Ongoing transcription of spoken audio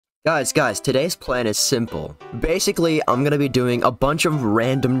Guys, today's plan is simple. Basically, I'm gonna be doing a bunch of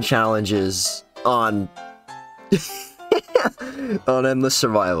random challenges on... on Endless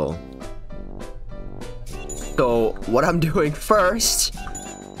Survival. So, what I'm doing first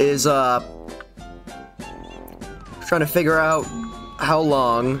is, trying to figure out how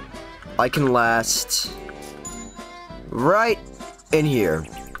long I can last right in here.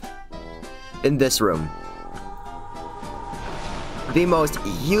 In this room. The most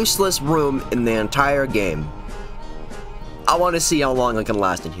useless room in the entire game. I want to see how long I can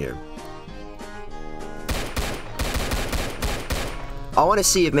last in here. I want to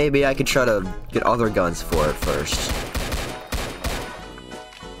see if maybe I could try to get other guns for it first.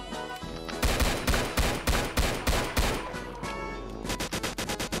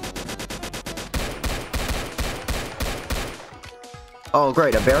 Oh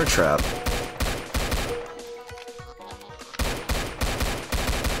great, a bear trap.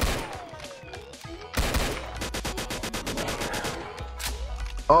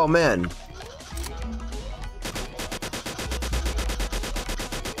 Oh man.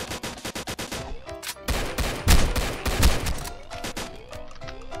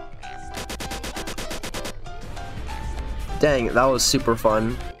 Dang, that was super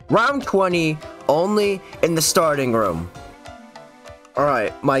fun. Round 20, only in the starting room.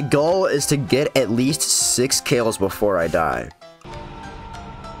 Alright, my goal is to get at least 6 kills before I die.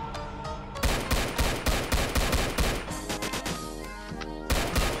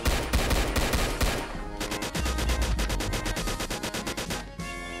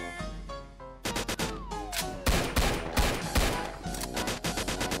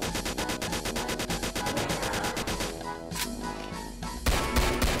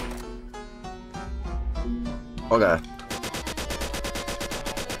 Okay.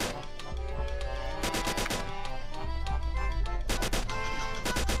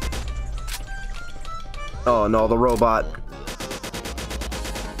 Oh no, the robot.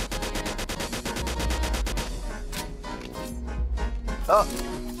 Oh.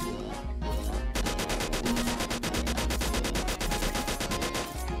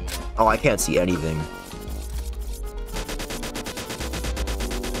 Oh, I can't see anything.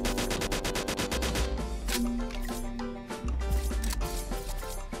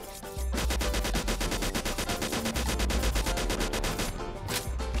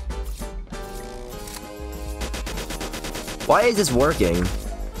 Why is this working?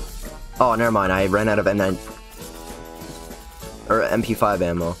 Oh, never mind. I ran out of M9 or MP5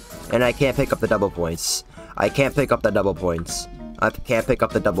 ammo, and I can't pick up the double points. I can't pick up the double points. I can't pick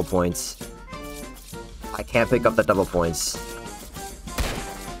up the double points. I can't pick up the double points.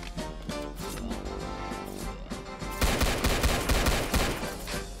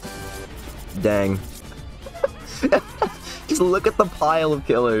 Dang. Just look at the pile of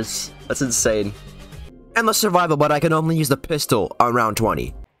killers. That's insane. Endless survival, but I can only use the pistol on round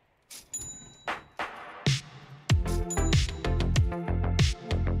 20.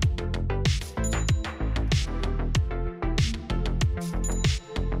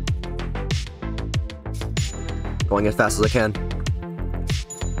 Going as fast as I can.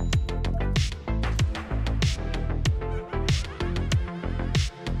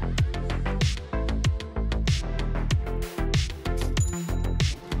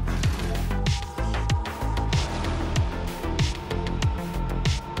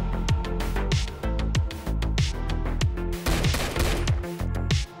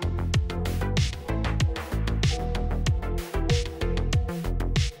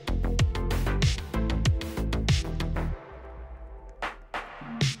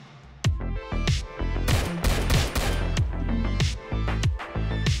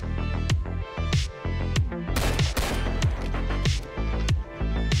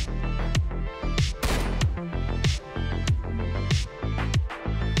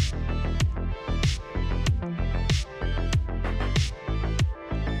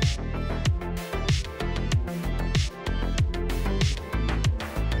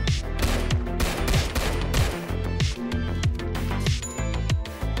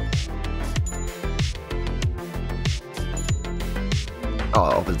 Oh,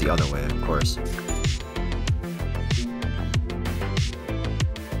 it opens the other way, of course.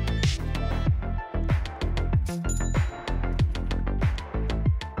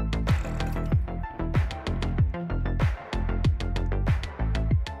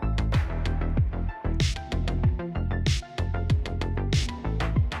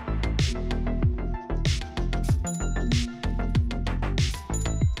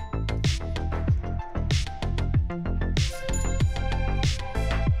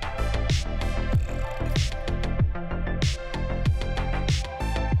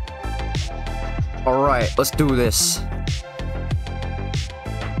 Alright, let's do this.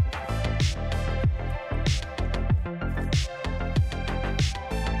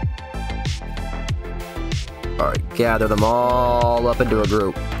 Alright, gather them all up into a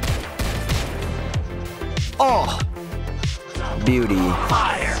group. Oh! Beauty.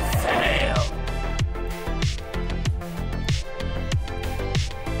 Fire fail.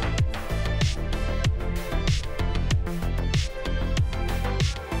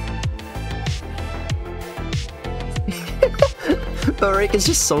 The rake is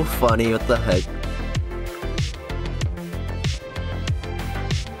just so funny, what the heck?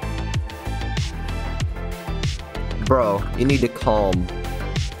 Bro, you need to calm.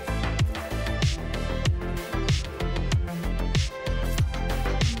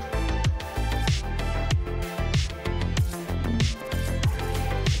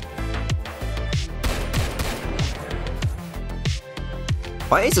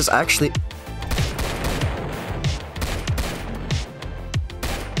 Why is this actually... I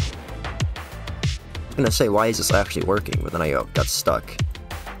was gonna say, why is this actually working? But then I got stuck.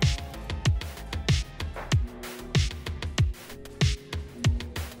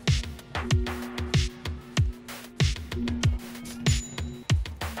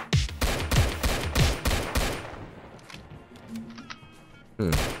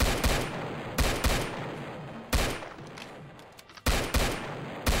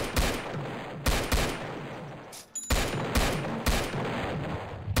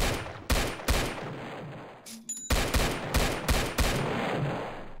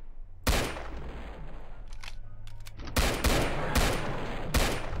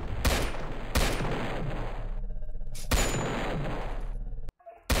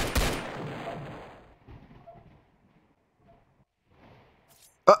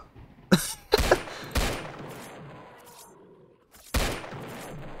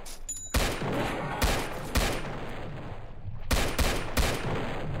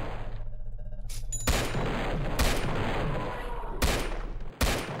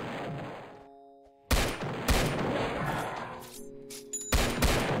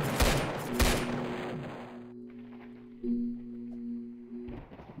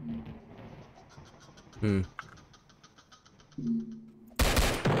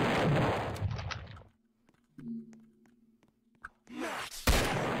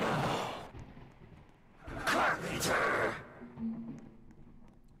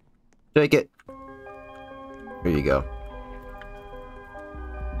 Take it. Here you go.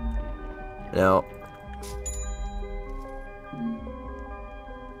 Now.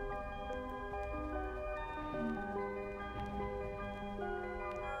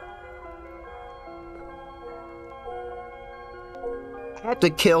 I have to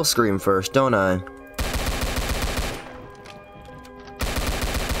kill Scream first, don't I?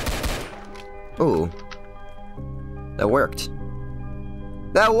 Ooh. That worked.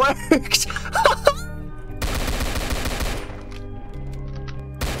 That worked!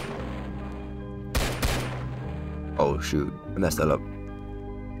 Oh shoot, I messed that up.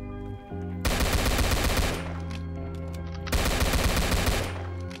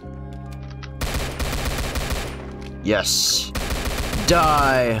 Yes!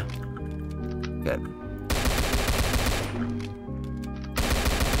 Die! Okay.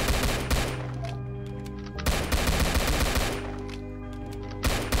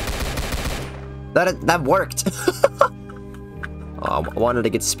 That worked! I wanted to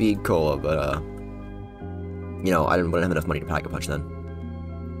get speed cola, but you know, I didn't have enough money to pack a punch then.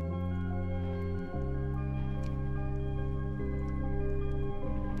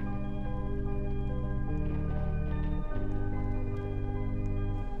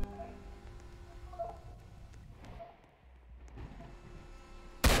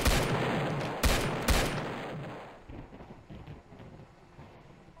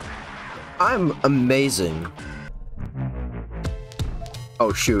 I'm amazing.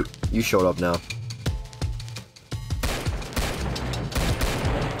 Oh shoot, you showed up now.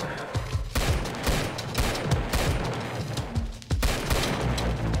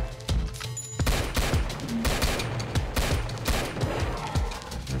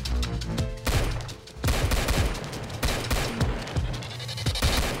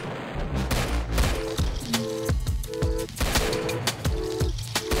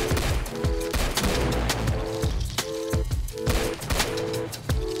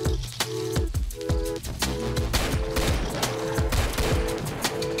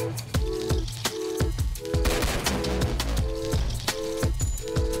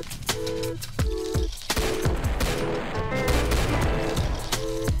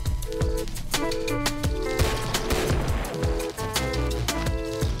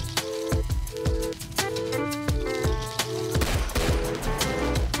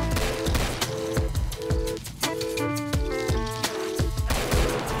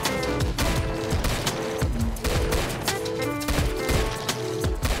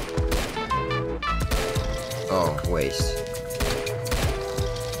 Oh, waste.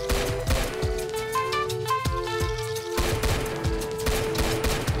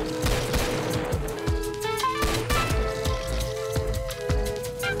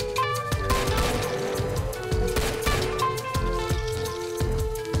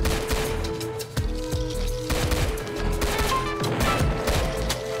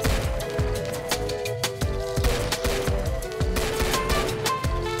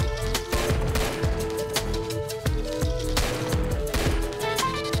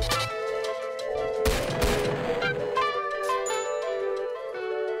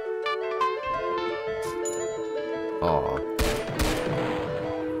 Aw.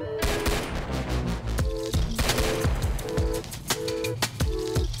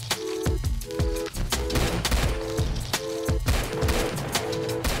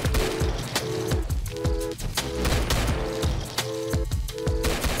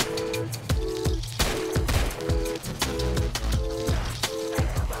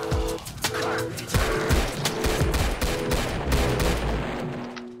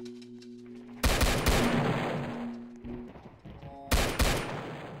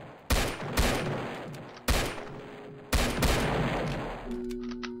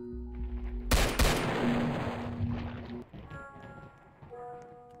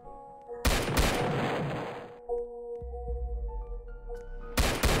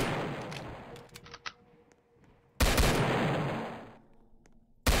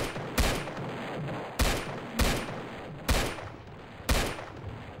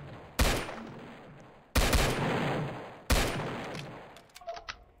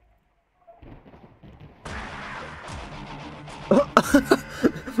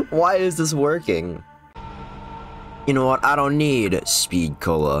 Why is this working? You know what? I don't need Speed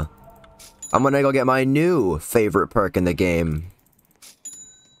Cola. I'm gonna go get my new favorite perk in the game.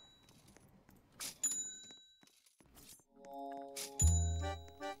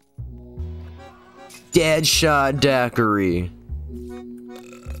 Deadshot Daiquiri.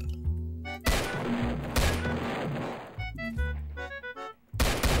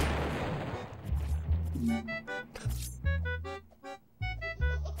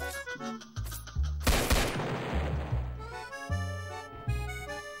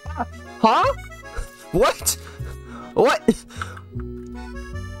 Huh? What? What?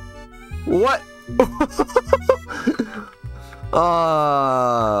 What?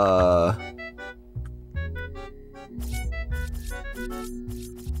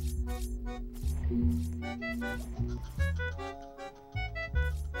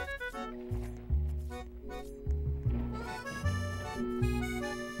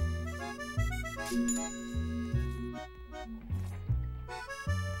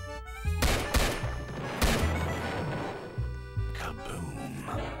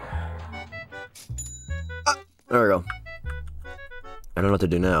 There we go. I don't know what to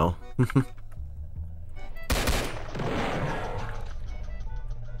do now.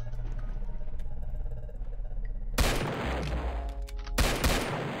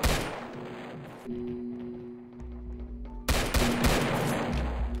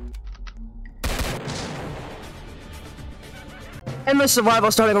 And my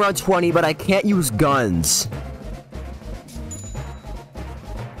survival starting around 20, but I can't use guns.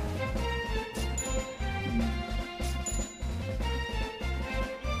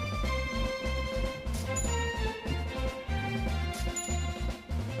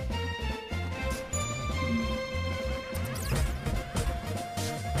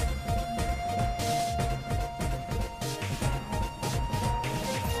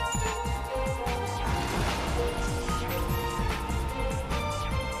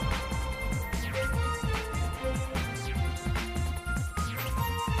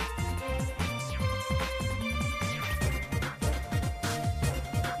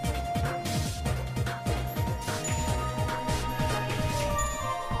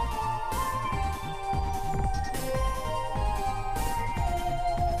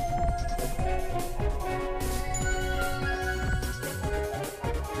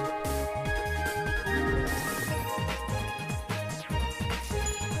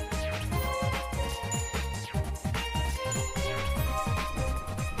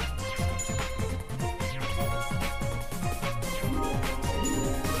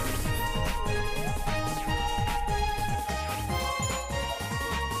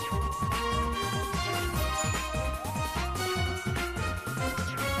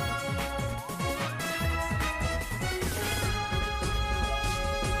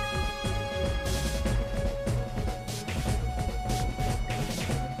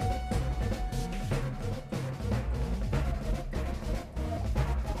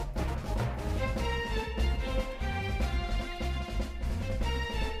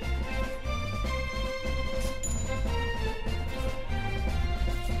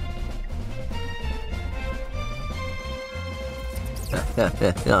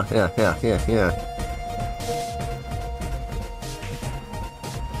 Yeah.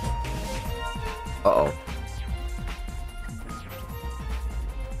 Uh-oh.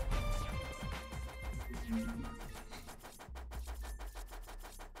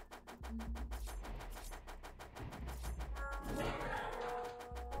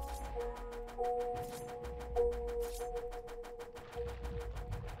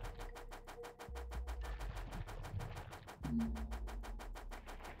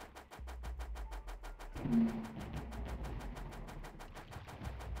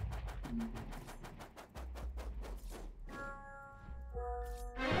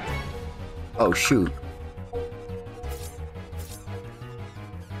 Oh, shoot.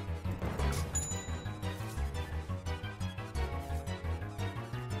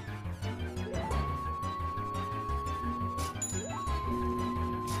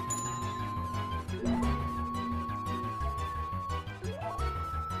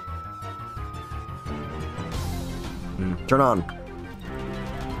 Turn on.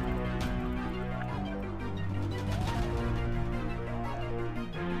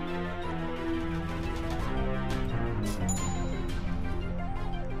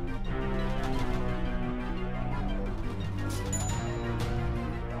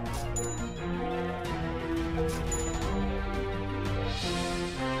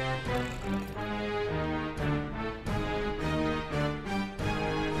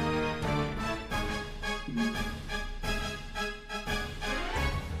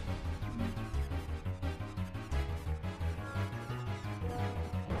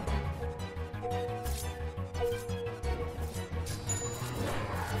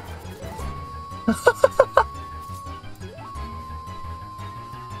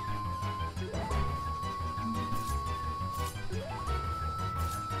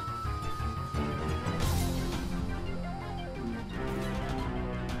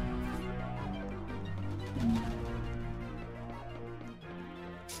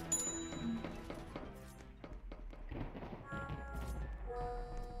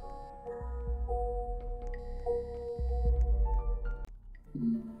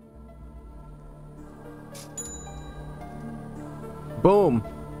 Boom.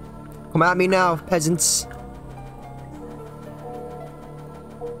 Come at me now, peasants.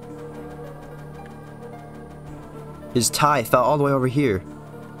 His tie fell all the way over here.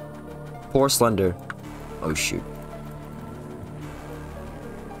 Poor Slender. Oh, shoot.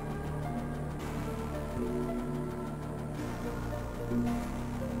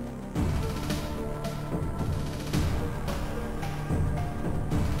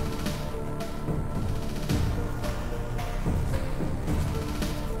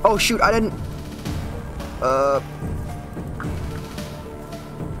 Oh, shoot, I didn't...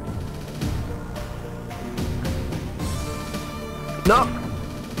 No!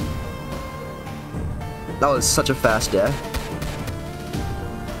 That was such a fast death.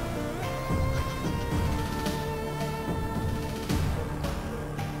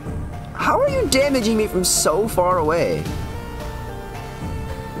 How are you damaging me from so far away?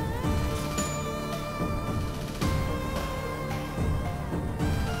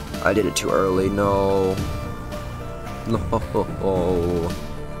 I did it too early, no. No.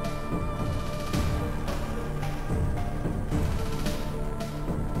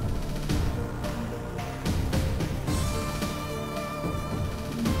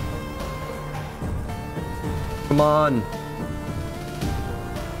 Come on.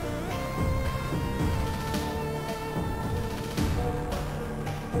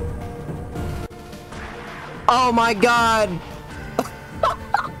 Oh my god.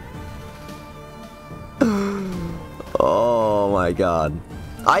 Oh my god.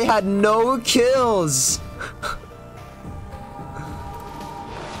 I had no kills.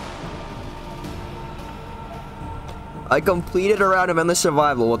 I completed a round of endless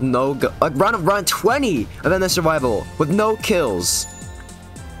survival with no round 20 of endless survival with no kills.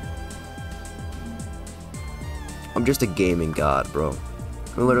 I'm just a gaming god, bro.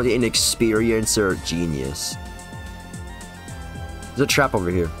 I'm literally an experiencer genius. There's a trap over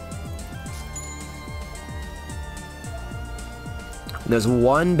here. And there's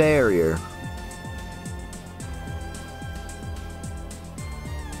one barrier.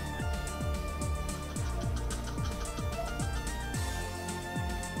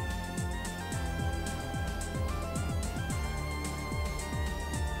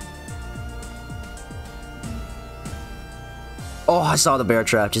 Oh, I saw the bear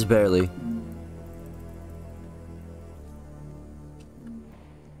trap, just barely.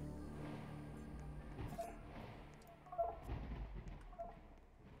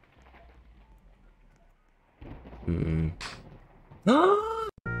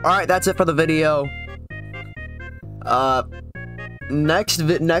 Alright, that's it for the video. Next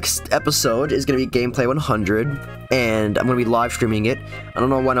episode is gonna be gameplay 100, and I'm gonna be live streaming it. I don't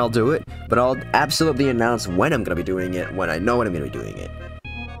know when I'll do it, but I'll absolutely announce when I'm gonna be doing it, when I know when I'm gonna be doing it.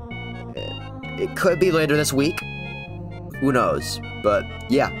 It could be later this week. Who knows? But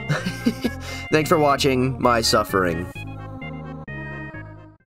yeah. Thanks for watching my suffering.